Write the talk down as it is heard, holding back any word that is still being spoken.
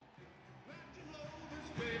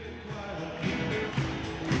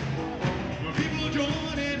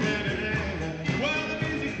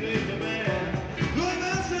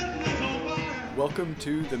Welcome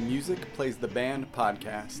to the Music Plays the Band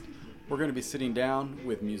podcast. We're going to be sitting down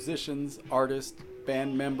with musicians, artists,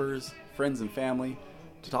 band members, friends, and family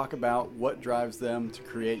to talk about what drives them to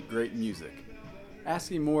create great music.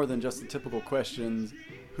 Asking more than just the typical questions,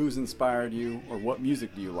 who's inspired you or what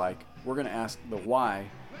music do you like, we're going to ask the why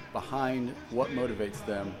behind what motivates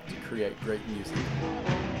them to create great music.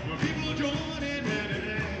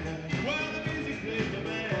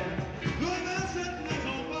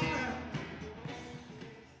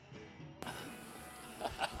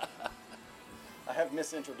 I have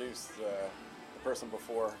misintroduced the person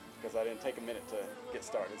before because I didn't take a minute to get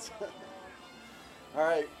started. All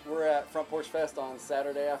right, we're at Front Porch Fest on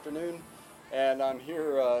Saturday afternoon, and I'm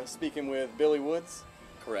here speaking with Billy Woods.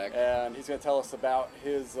 Correct. And he's going to tell us about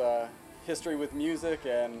his history with music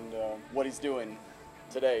and what he's doing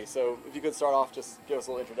today. So if you could start off, just give us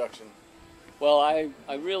a little introduction. Well,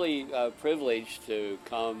 I'm really privileged to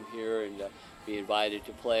come here and be invited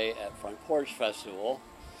to play at Front Porch Festival,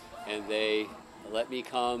 and they let me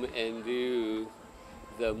come and do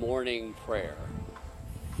the morning prayer,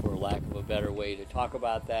 for lack of a better way to talk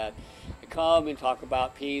about that. I come and talk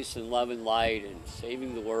about peace and love and light and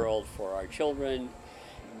saving the world for our children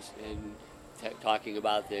and talking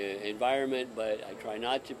about the environment, but I try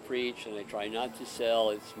not to preach and I try not to sell.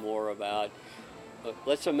 It's more about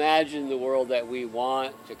let's imagine the world that we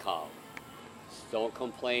want to come. Don't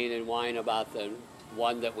complain and whine about the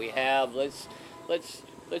one that we have. Let's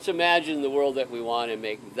imagine the world that we want and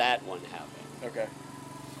make that one happen. Okay.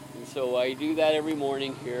 And so I do that every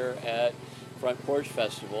morning here at Front Porch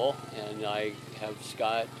Festival, and I have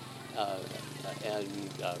Scott and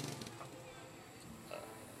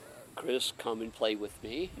Chris come and play with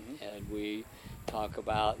me, and we talk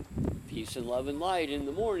about peace and love and light in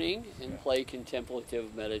the morning and play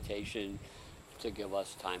contemplative meditation to give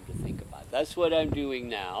us time to think about it. That's what I'm doing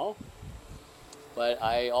now. But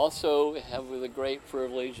I also have the great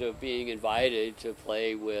privilege of being invited to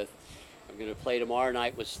play with, I'm going to play tomorrow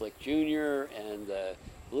night with Slick Jr. and the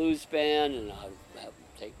blues band, and I'll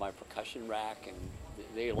take my percussion rack, and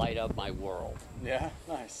they light up my world. Yeah,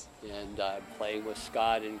 nice. And I'm playing with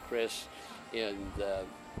Scott and Chris in the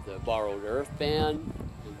Borrowed Earth band.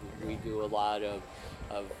 And we do a lot of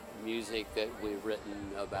music that we've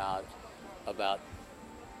written about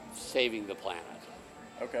saving the planet.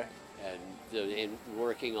 Okay. And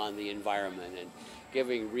working on the environment and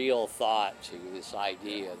giving real thought to this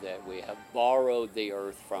idea that we have borrowed the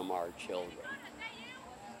earth from our children.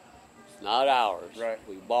 It's not ours. Right.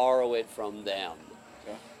 We borrow it from them.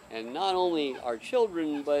 Okay. And not only our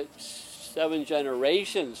children, but 7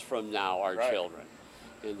 generations from now, our children,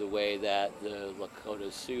 in the way that the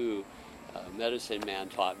Lakota Sioux medicine man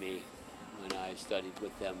taught me when I studied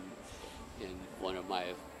with them in one of my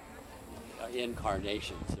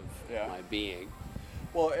incarnations of my being.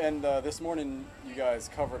 Well, and this morning you guys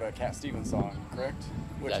covered a Cat Stevens song, correct?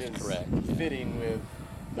 Which That's is correct, fitting with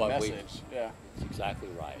the message. That's exactly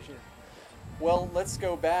right. Sure. Well, let's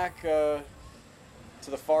go back to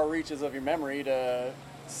the far reaches of your memory to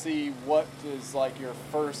see what is like your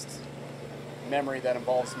first memory that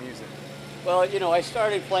involves music. Well, I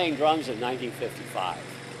started playing drums in 1955.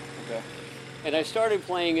 Okay. And I started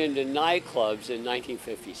playing into nightclubs in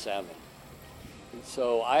 1957. And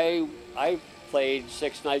so I played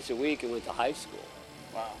 6 nights a week and went to high school.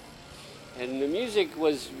 Wow. And the music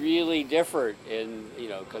was really different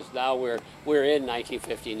because now we're in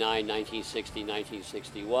 1959, 1960,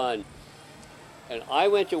 1961. And I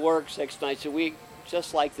went to work 6 nights a week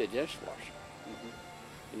just like the dishwasher.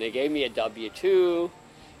 And they gave me a W-2,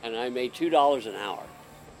 and I made $2 an hour.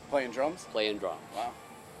 Playing drums? Playing drums. Wow.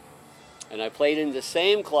 And I played in the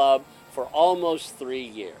same club for almost 3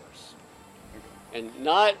 years. And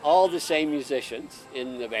not all the same musicians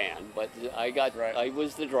in the band, but I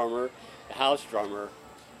was the drummer, the house drummer,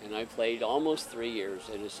 and I played almost 3 years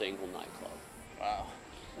in a single nightclub. Wow.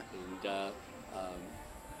 And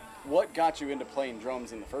what got you into playing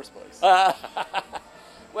drums in the first place?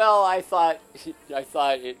 well, I thought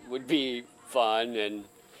it would be fun, and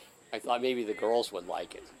I thought maybe the girls would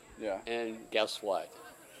like it. Yeah. And guess what?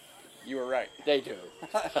 You were right. They do.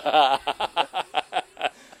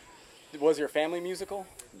 Was your family musical?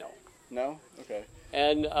 No. No? Okay.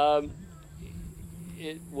 And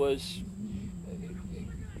it was,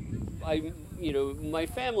 my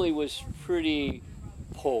family was pretty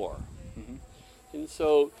poor. And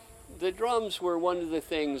so the drums were one of the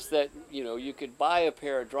things that, you could buy a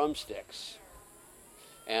pair of drumsticks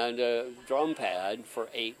and a drum pad for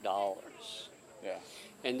 $8. Yeah.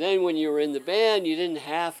 And then when you were in the band, you didn't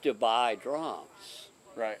have to buy drums.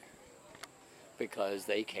 Right. Because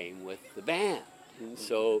they came with the band. And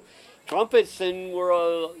so trumpets and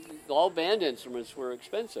all band instruments were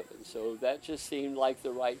expensive, and so that just seemed like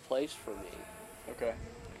the right place for me. Okay.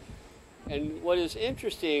 And what is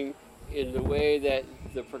interesting in the way that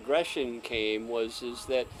the progression came is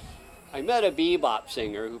that I met a bebop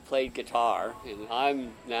singer who played guitar, and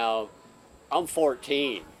I'm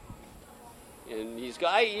 14. And he's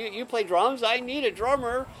got, you play drums? I need a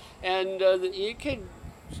drummer, and you can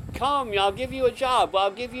come. I'll give you a job.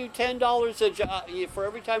 I'll give you $10 a job for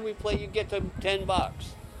every time we play. You get to $10. I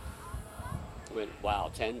went,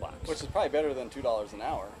 wow, $10. Which is probably better than $2 an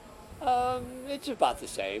hour. It's about the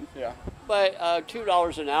same. Yeah. But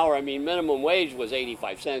 $2 an hour. I mean, minimum wage was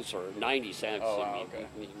 85 cents or 90 cents. Oh, wow, I mean, okay.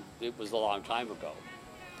 it was a long time ago.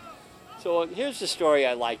 So here's the story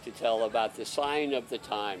I like to tell about the sign of the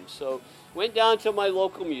times. So went down to my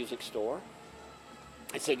local music store.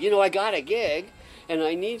 I said, I got a gig, and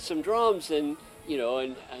I need some drums, and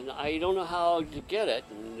and I don't know how to get it.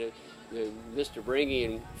 And Mr.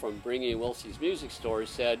 Bringy from Bringy and Wilsey's Music Store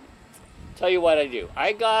said, "Tell you what I do.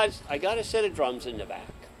 I got a set of drums in the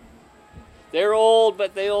back. They're old,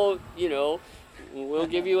 but they'll we'll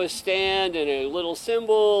give you a stand and a little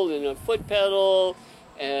cymbal and a foot pedal,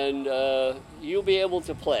 and you'll be able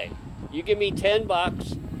to play. You give me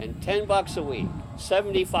 $10 and $10 a week,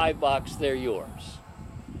 $75. They're yours."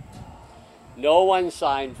 No one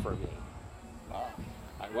signed for me. Wow.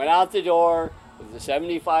 I went out the door with a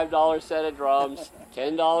 $75 set of drums,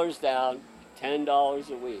 $10 down,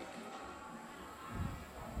 $10 a week.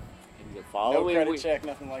 And the following No credit week, check,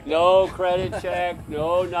 nothing like that. no credit check,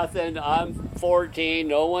 no nothing. I'm 14.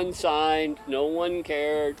 No one signed. No one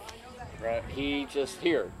cared. Right. He just,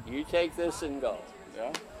 here, you take this and go.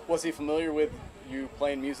 Yeah. Was he familiar with you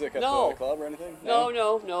playing music at No. the club or anything? No.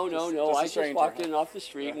 Just a I just stranger, walked huh? in off the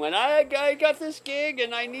street. Yeah. And went, I got this gig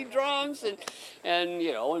and I need drums, and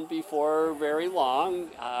before very long,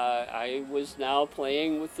 I was now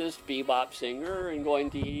playing with this bebop singer and going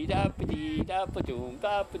dee da ba dee da ba doom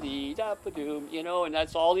da ba dee da ba doom, and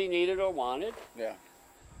that's all he needed or wanted. Yeah.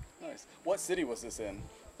 Nice. What city was this in?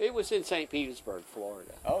 It was in St. Petersburg,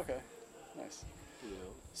 Florida. Oh, okay. Nice. You know.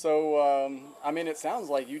 So, it sounds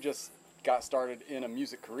like you just got started in a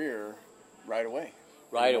music career right away.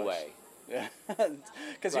 Right pretty much. away. Yeah.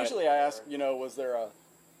 Because Right. usually I ask, was there a...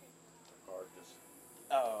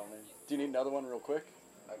 Oh, man. Do you need another one real quick?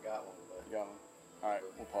 I got one. You got one? All right,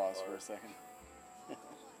 we'll pause for a second.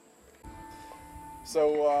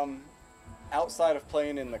 So, outside of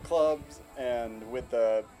playing in the clubs and with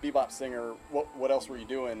the bebop singer, what else were you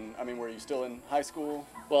doing? Were you still in high school?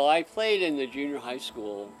 Well, I played in the junior high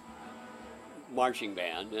school marching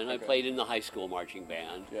band, and I Okay. played in the high school marching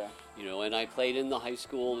band. Yeah. And I played in the high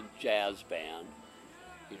school jazz band.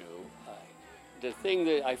 The thing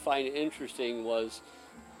that I find interesting was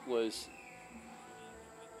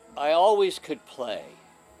I always could play.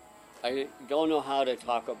 I don't know how to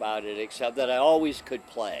talk about it except that I always could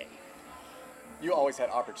play. You always had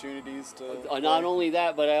opportunities to Not play? only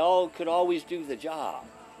that, but I could always do the job.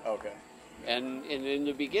 Okay. And in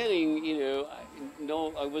the beginning,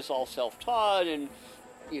 I was all self-taught, and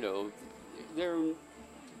the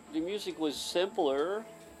music was simpler,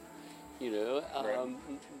 Right.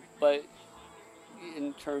 but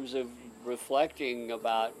in terms of reflecting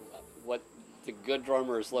about what the good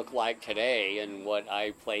drummers look like today and what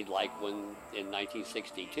I played like in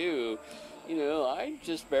 1962, I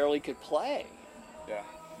just barely could play, Yeah.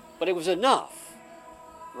 but it was enough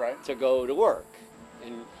Right. to go to work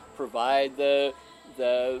and provide the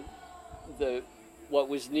what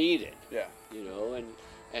was needed, Yeah.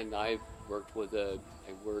 and I worked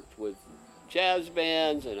with jazz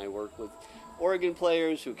bands, and I worked with organ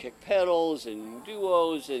players who kick pedals and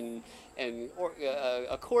duos and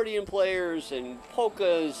accordion players and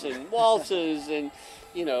polkas and waltzes, and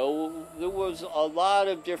there was a lot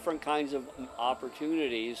of different kinds of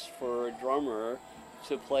opportunities for a drummer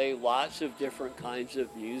to play lots of different kinds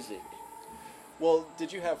of music. Well,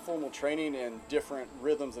 did you have formal training in different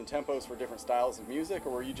rhythms and tempos for different styles of music,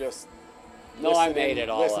 or were you just No, I made it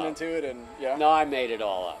all listening up. to it and yeah? No, I made it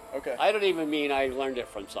all up. Okay. I don't even mean I learned it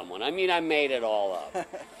from someone. I mean I made it all up.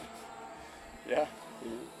 Yeah.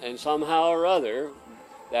 And somehow or other,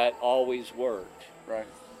 that always worked. Right.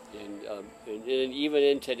 And even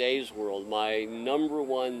in today's world, my number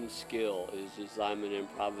one skill is I'm an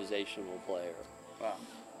improvisational player. Wow.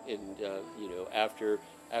 And after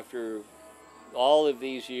all of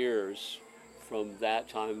these years, from that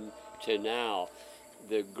time to now,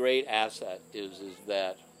 the great asset is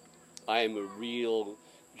that I am a real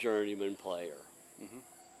journeyman player.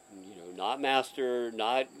 Mm-hmm. Not master,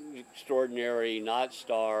 not extraordinary, not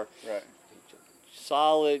star. Right.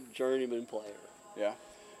 Solid journeyman player. Yeah.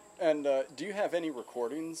 And do you have any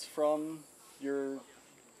recordings from your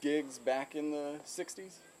gigs back in the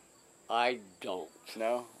 60s? I don't.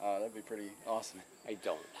 No? That'd be pretty awesome. I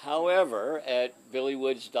don't. However, at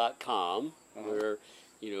billywoods.com, Uh-huh.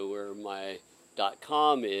 where my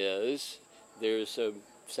 .com is, there's a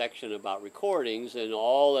section about recordings, and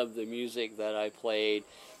all of the music that I played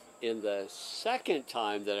in the second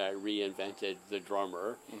time that I reinvented the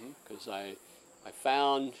drummer, because I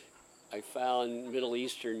found Middle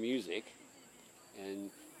Eastern music,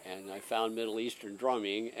 and I found Middle Eastern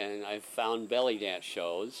drumming, and I found belly dance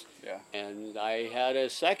shows, Yeah. and I had a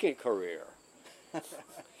second career,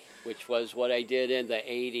 which was what I did in the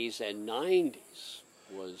 80s and 90s.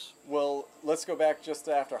 Well, let's go back just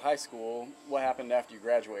after high school. What happened after you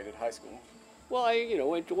graduated high school? Well, I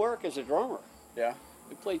went to work as a drummer. Yeah.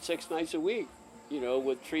 We played 6 nights a week,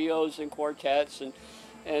 with trios and quartets, and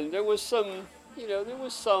there was some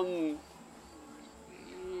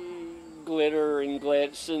glitter and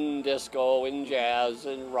glitz and disco and jazz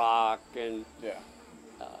and rock, and Yeah.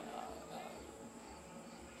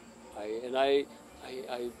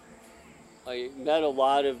 I met a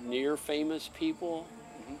lot of near famous people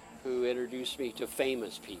who introduced me to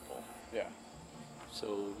famous people. Yeah.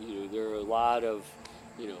 So there are a lot of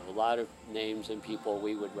names and people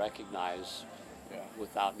we would recognize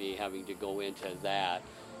without me having to go into that.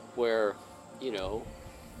 Where the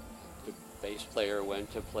bass player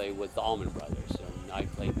went to play with the Allman Brothers, and I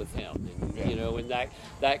played with him, and and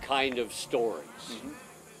that kind of stories.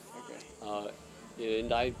 Okay.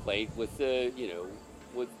 And I played with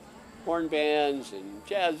with horn bands and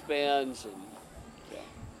jazz bands and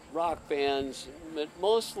rock bands, but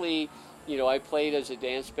mostly, I played as a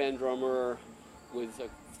dance band drummer with a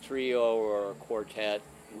trio or a quartet.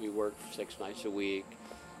 We worked 6 nights a week.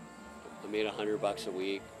 I made $100 a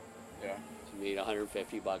week. Yeah. I made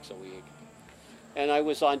 $150 a week. And I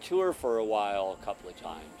was on tour for a while, a couple of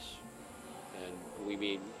times. And we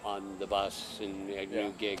meet on the bus and a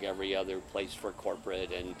new gig every other place for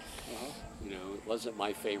corporate, and it wasn't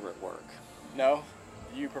my favorite work. No?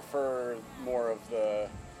 You prefer more of the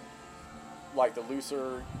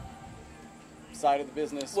looser side of the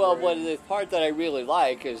business? Well, the part that I really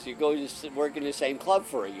like is you go to work in the same club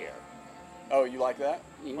for a year. Oh, you like that?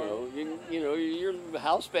 You're a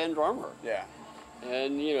house band drummer. Yeah.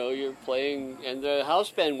 And you're playing, and the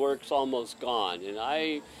house band work's almost gone, and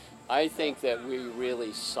I think that we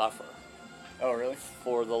really suffer. Oh, really?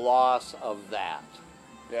 For the loss of that.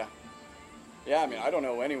 Yeah. Yeah, I mean, I don't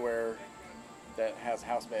know anywhere that has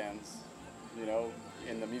house bands,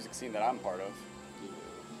 in the music scene that I'm part of.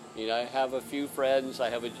 I have a few friends. I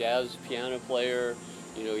have a jazz piano player.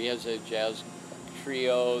 He has a jazz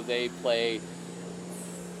trio. They play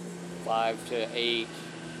 5 to 8,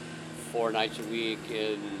 4 nights a week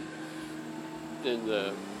in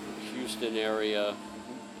the Houston area,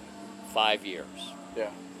 5 years.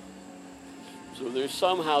 Yeah. So there's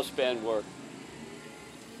some house band work.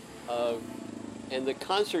 And the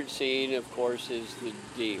concert scene, of course, is the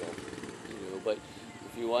deal. But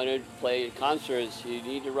if you want to play concerts, you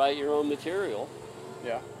need to write your own material.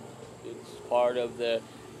 Yeah. It's part of that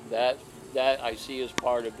I see as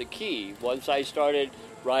part of the key. Once I started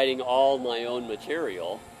writing all my own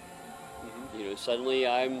material, suddenly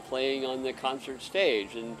I'm playing on the concert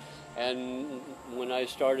stage, and when I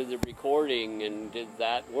started the recording and did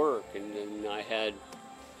that work, and then I have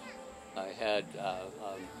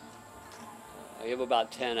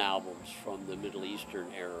about 10 albums from the Middle Eastern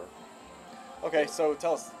era. Okay, so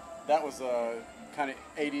tell us, that was kind of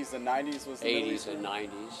 80s and 90s, was the 80s and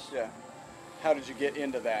 90s. Yeah. How did you get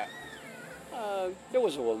into that? There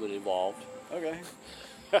was a woman involved. Okay.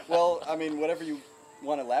 Well, I mean, whatever you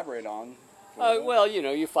want to elaborate on. Well,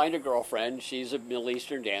 you find a girlfriend. She's a Middle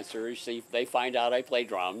Eastern dancer. They find out I play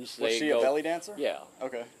drums. Was she a belly dancer? Yeah.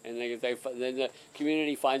 Okay. And then the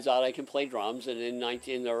community finds out I can play drums. And in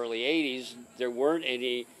the early 80s, there weren't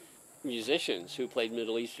any musicians who played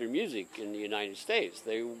Middle Eastern music in the United States.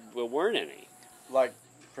 There weren't any. Like,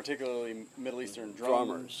 particularly Middle Eastern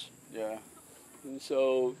drummers. Yeah. And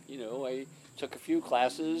so, I took a few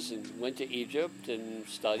classes and went to Egypt and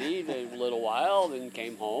studied a little while, then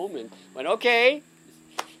came home and went, okay,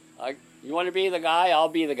 you want to be the guy? I'll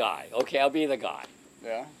be the guy. Okay, I'll be the guy.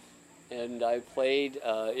 Yeah. And I played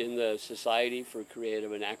in the Society for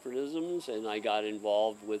Creative Anachronisms, and I got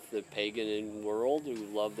involved with the pagan world who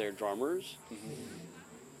love their drummers.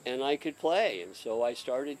 And I could play, and so I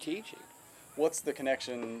started teaching. What's the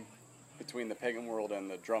connection between the pagan world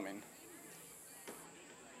and the drumming?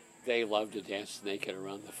 They love to dance naked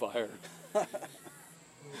around the fire.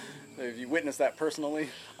 Have you witnessed that personally?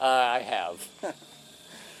 I have.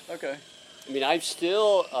 Okay. I mean, I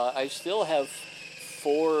still have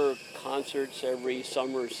 4 concerts every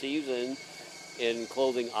summer season in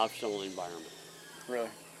clothing optional environment. Really?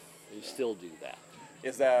 I still do that.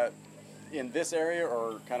 Is that in this area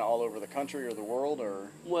or kind of all over the country or the world, or?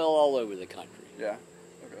 Well, all over the country. Yeah.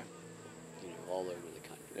 Okay. You know, all over the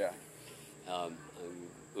country. Yeah. I'm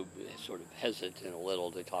sort of hesitant a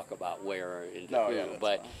little to talk about where and No, who, yeah, that's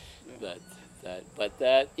but fine. Yeah.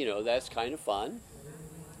 that you know, that's kind of fun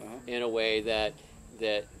Uh-huh. in a way that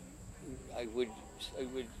I would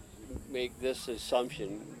make this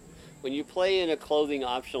assumption: when you play in a clothing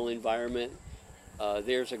optional environment,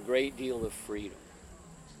 there's a great deal of freedom.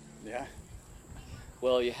 Yeah.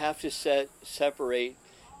 Well, you have to separate,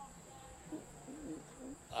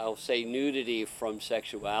 I'll say, nudity from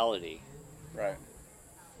sexuality. Right.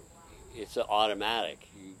 It's automatic.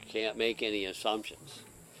 You can't make any assumptions.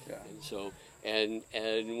 Yeah. And so, and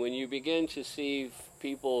when you begin to see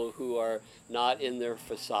people who are not in their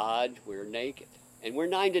facade, we're naked, and we're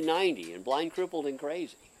 9 to 90, and blind, crippled, and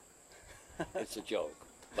crazy. It's a joke,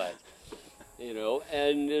 but you know,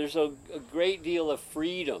 and there's a great deal of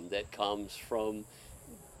freedom that comes from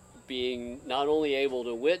being not only able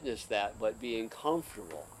to witness that, but being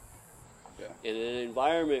comfortable in an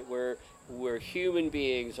environment where human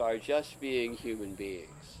beings are just being human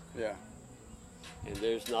beings. Yeah. And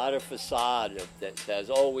there's not a facade that says,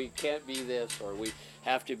 oh, we can't be this or we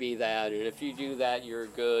have to be that, and if you do that, you're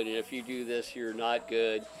good, and if you do this, you're not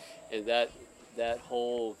good. And that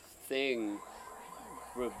whole thing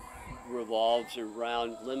revolves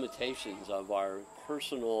around limitations of our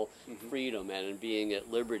personal freedom and being at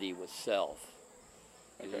liberty with self.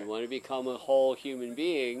 If you want to become a whole human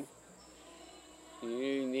being,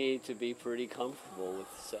 you need to be pretty comfortable with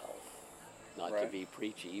self. Not to be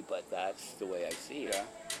preachy, but that's the way I see it. Yeah.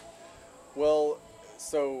 Well,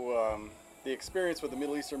 so the experience with the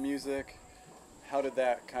Middle Eastern music, how did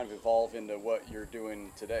that kind of evolve into what you're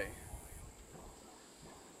doing today?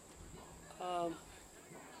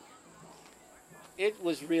 It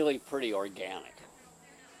was really pretty organic.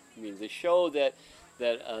 I mean, the show that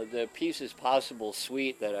the Peace is Possible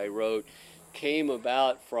suite that I wrote came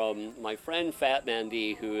about from my friend Fat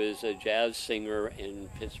Mandy, who is a jazz singer in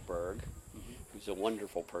Pittsburgh, who's a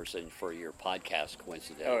wonderful person for your podcast,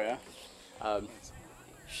 coincidentally. Oh, yeah?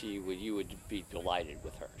 You would be delighted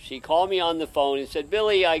with her. She called me on the phone and said,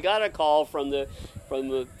 Billy, I got a call from the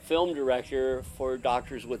film director for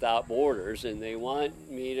Doctors Without Borders, and they want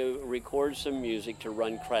me to record some music to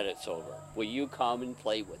run credits over. Will you come and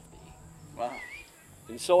play with me? Wow.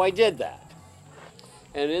 And so I did that.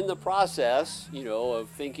 And in the process, you know, of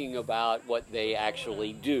thinking about what they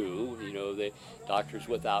actually do, you know, the Doctors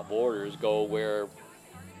Without Borders go where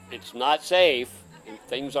it's not safe, and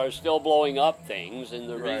things are still blowing up things, and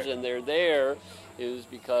the reason they're there is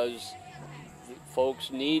because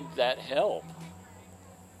folks need that help.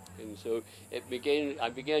 And so I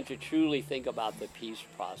began to truly think about the peace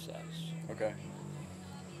process. Okay.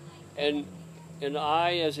 And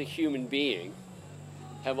I, as a human being,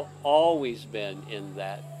 have always been in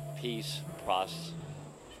that peace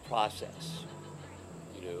process.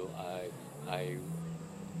 You know,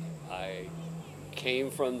 I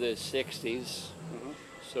came from the 60s,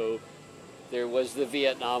 so there was the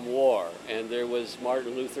Vietnam War, and there was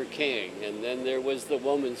Martin Luther King, and then there was the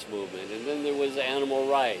women's movement, and then there was animal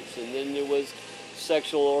rights, and then there was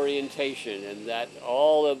sexual orientation, and that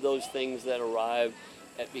all of those things that arrived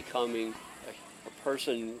at becoming a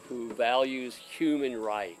person who values human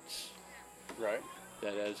rights. Right.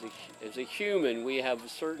 That as a human, we have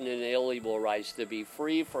certain inalienable rights to be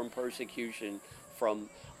free from persecution from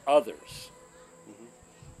others.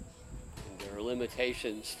 And there are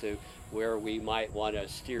limitations to where we might want to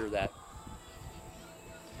steer that.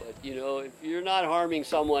 But you know, if you're not harming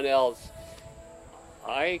someone else,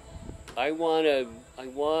 I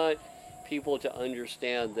want people to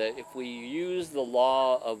understand that if we use the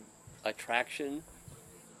law of attraction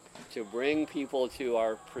to bring people to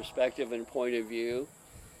our perspective and point of view,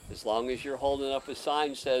 as long as you're holding up a sign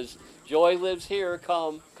that says, joy lives here,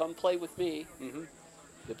 come play with me.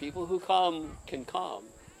 The people who come can come.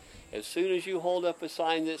 As soon as you hold up a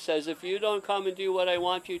sign that says, if you don't come and do what I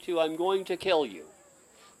want you to, I'm going to kill you,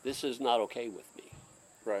 this is not okay with me.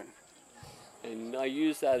 Right. And I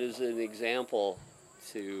use that as an example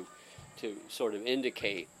to sort of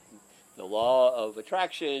indicate the law of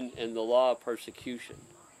attraction and the law of persecution.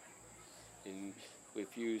 And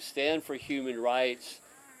if you stand for human rights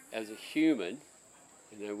as a human,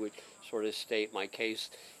 and I would sort of state my case,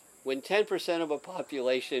 when 10% of a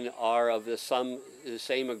population are of the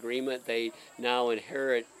same agreement, they now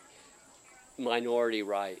inherit minority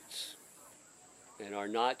rights. and are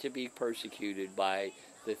not to be persecuted by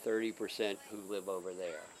the 30% who live over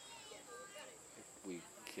there. We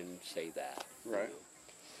can say that. Right.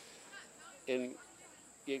 And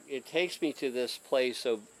it takes me to this place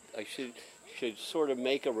of I should sort of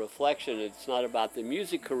make a reflection. It's not about the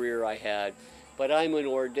music career I had, but I'm an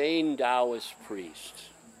ordained Taoist priest.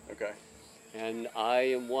 Okay. And I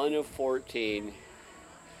am one of 14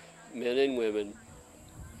 men and women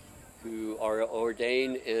who are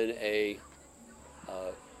ordained in a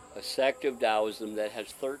sect of Taoism that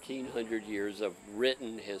has 1,300 years of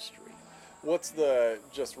written history. What's the,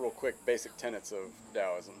 just real quick, basic tenets of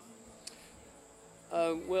Taoism?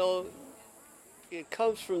 Well, it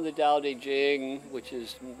comes from the Tao Te Ching, which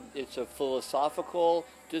is, it's a philosophical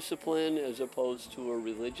discipline as opposed to a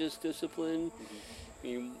religious discipline. I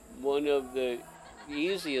mean, one of the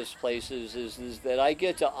easiest places is that I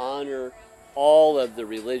get to honor all of the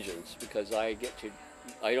religions because I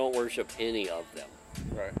don't worship any of them.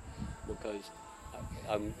 Right. Because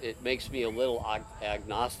it makes me a little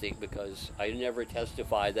agnostic because I never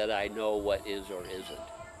testify that I know what is or isn't.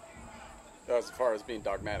 As far as being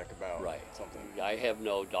dogmatic about Right. something. I have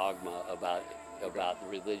no dogma about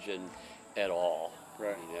religion at all.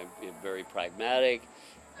 Right. I mean, I'm very pragmatic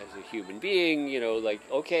as a human being. You know, like,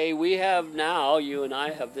 okay, we have now, you and I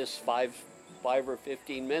have this 5 or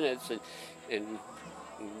 15 minutes, and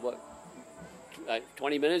what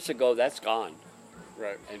 20 minutes ago that's gone.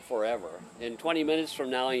 Right. And forever. And 20 minutes from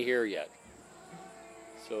now, I ain't here yet.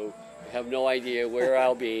 So I have no idea where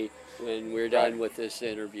I'll be when we're done with this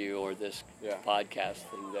interview or this podcast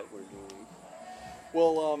thing that we're doing.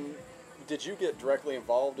 Well, did you get directly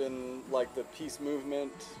involved in like the peace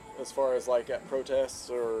movement as far as like at protests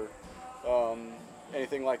or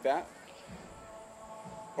anything like that?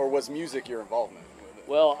 Or was music your involvement with it?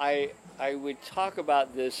 Well, I would talk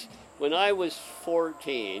about this. When I was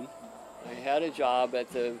 14, I had a job at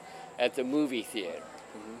the movie theater.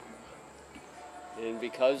 And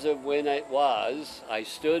because of when it was, I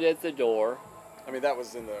stood at the door. I mean, that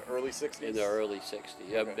was in the early 60s? In the early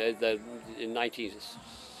 60s. Okay. In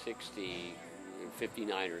 1960,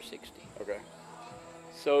 59 or 60. Okay.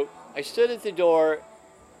 So I stood at the door,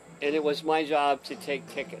 and it was my job to take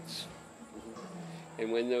tickets.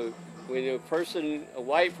 And when a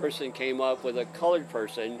white person came up with a colored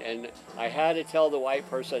person, and I had to tell the white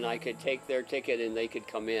person I could take their ticket and they could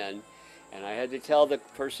come in, and I had to tell the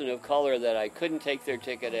person of color that I couldn't take their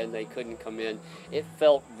ticket and they couldn't come in, it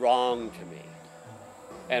felt wrong to me.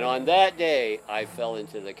 And on that day, I fell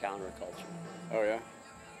into the counterculture. Oh, yeah?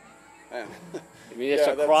 Man. I mean, it's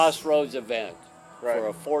a crossroads event for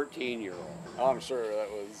a 14-year-old. I'm sure that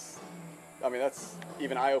was... I mean, that's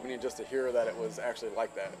even eye-opening just to hear that it was actually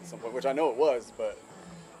like that at some point, which I know it was, but,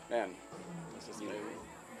 man, it's just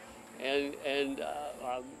amazing.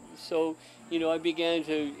 So, you know, I began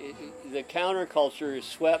the counterculture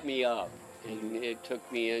swept me up, and it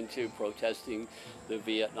took me into protesting the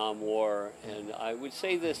Vietnam War. And I would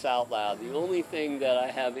say this out loud: the only thing that I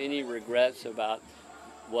have any regrets about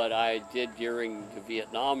what I did during the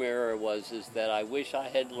Vietnam era is that I wish I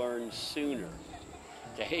had learned sooner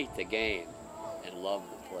to hate the game and love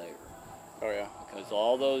the player. Oh, yeah. Because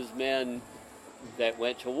all those men that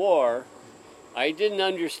went to war, I didn't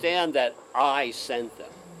understand that I sent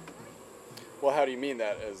them. Well, how do you mean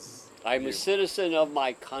that as I'm a citizen of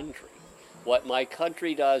my country. What my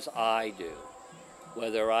country does, I do,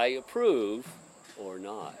 whether I approve or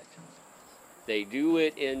not. They do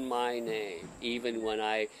it in my name, even when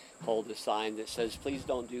I hold a sign that says, please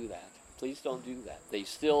don't do that. Please don't do that.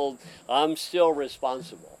 I'm still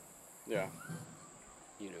responsible. Yeah.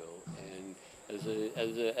 You know, and as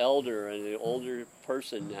an elder and an older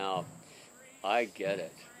person now, I get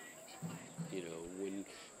it. You know,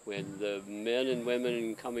 when the men and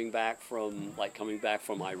women coming back from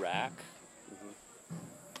Iraq,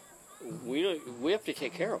 we have to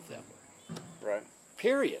take care of them. Right.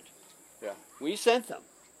 Period. Yeah. We sent them.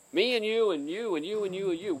 Me and you and you and you and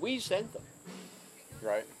you and you. We sent them.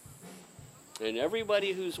 Right. And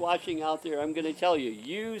everybody who's watching out there, I'm going to tell you,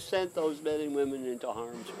 you sent those men and women into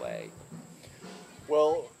harm's way.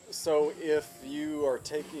 Well, so if you are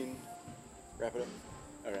taking... Wrap it up?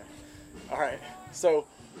 Okay. All right. So,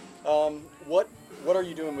 what are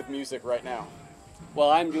you doing with music right now?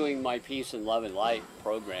 Well, I'm doing my Peace and Love and Light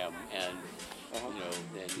program, and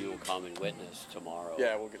and you will come and witness tomorrow.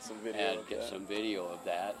 Yeah, we'll get some video of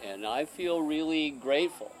that. And I feel really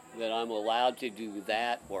grateful that I'm allowed to do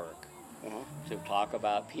that work. To talk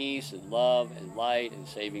about peace and love and light and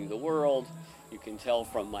saving the world. You can tell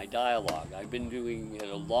from my dialogue. I've been doing it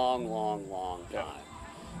a long, long, long time.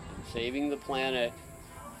 And saving the planet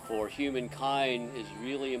for humankind is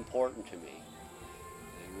really important to me.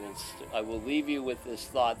 I will leave you with this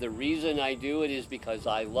thought. The reason I do it is because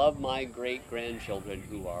I love my great-grandchildren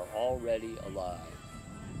who are already alive.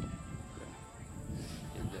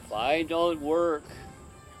 And if I don't work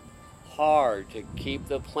hard to keep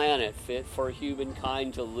the planet fit for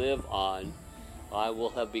humankind to live on, I will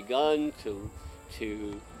have begun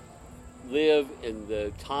to live in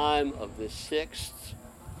the time of the sixth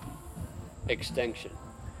extinction.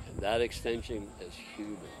 And that extinction is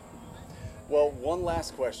human. Well, one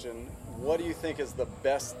last question. What do you think is the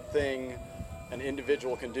best thing an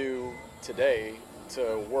individual can do today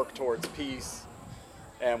to work towards peace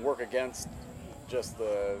and work against just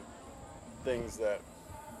the things that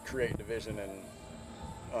create division and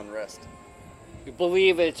unrest?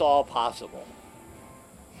 Believe it's all possible.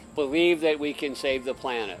 Believe that we can save the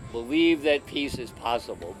planet. Believe that peace is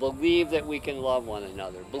possible. Believe that we can love one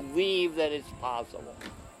another. Believe that it's possible.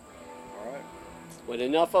 All right. When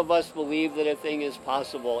enough of us believe that a thing is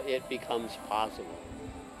possible, it becomes possible.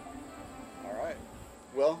 All right.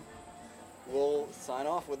 Well, we'll sign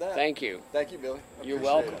off with that. Thank you. Thank you, Billy. You're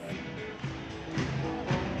Appreciate welcome.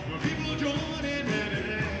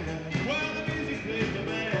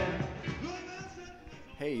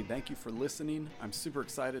 Hey, thank you for listening. I'm super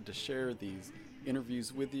excited to share these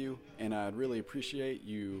interviews with you, and I'd really appreciate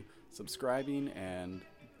you subscribing and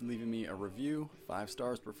leaving me a review, 5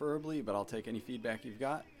 stars preferably, but I'll take any feedback you've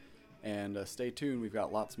got. And stay tuned. We've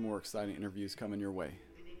got lots more exciting interviews coming your way.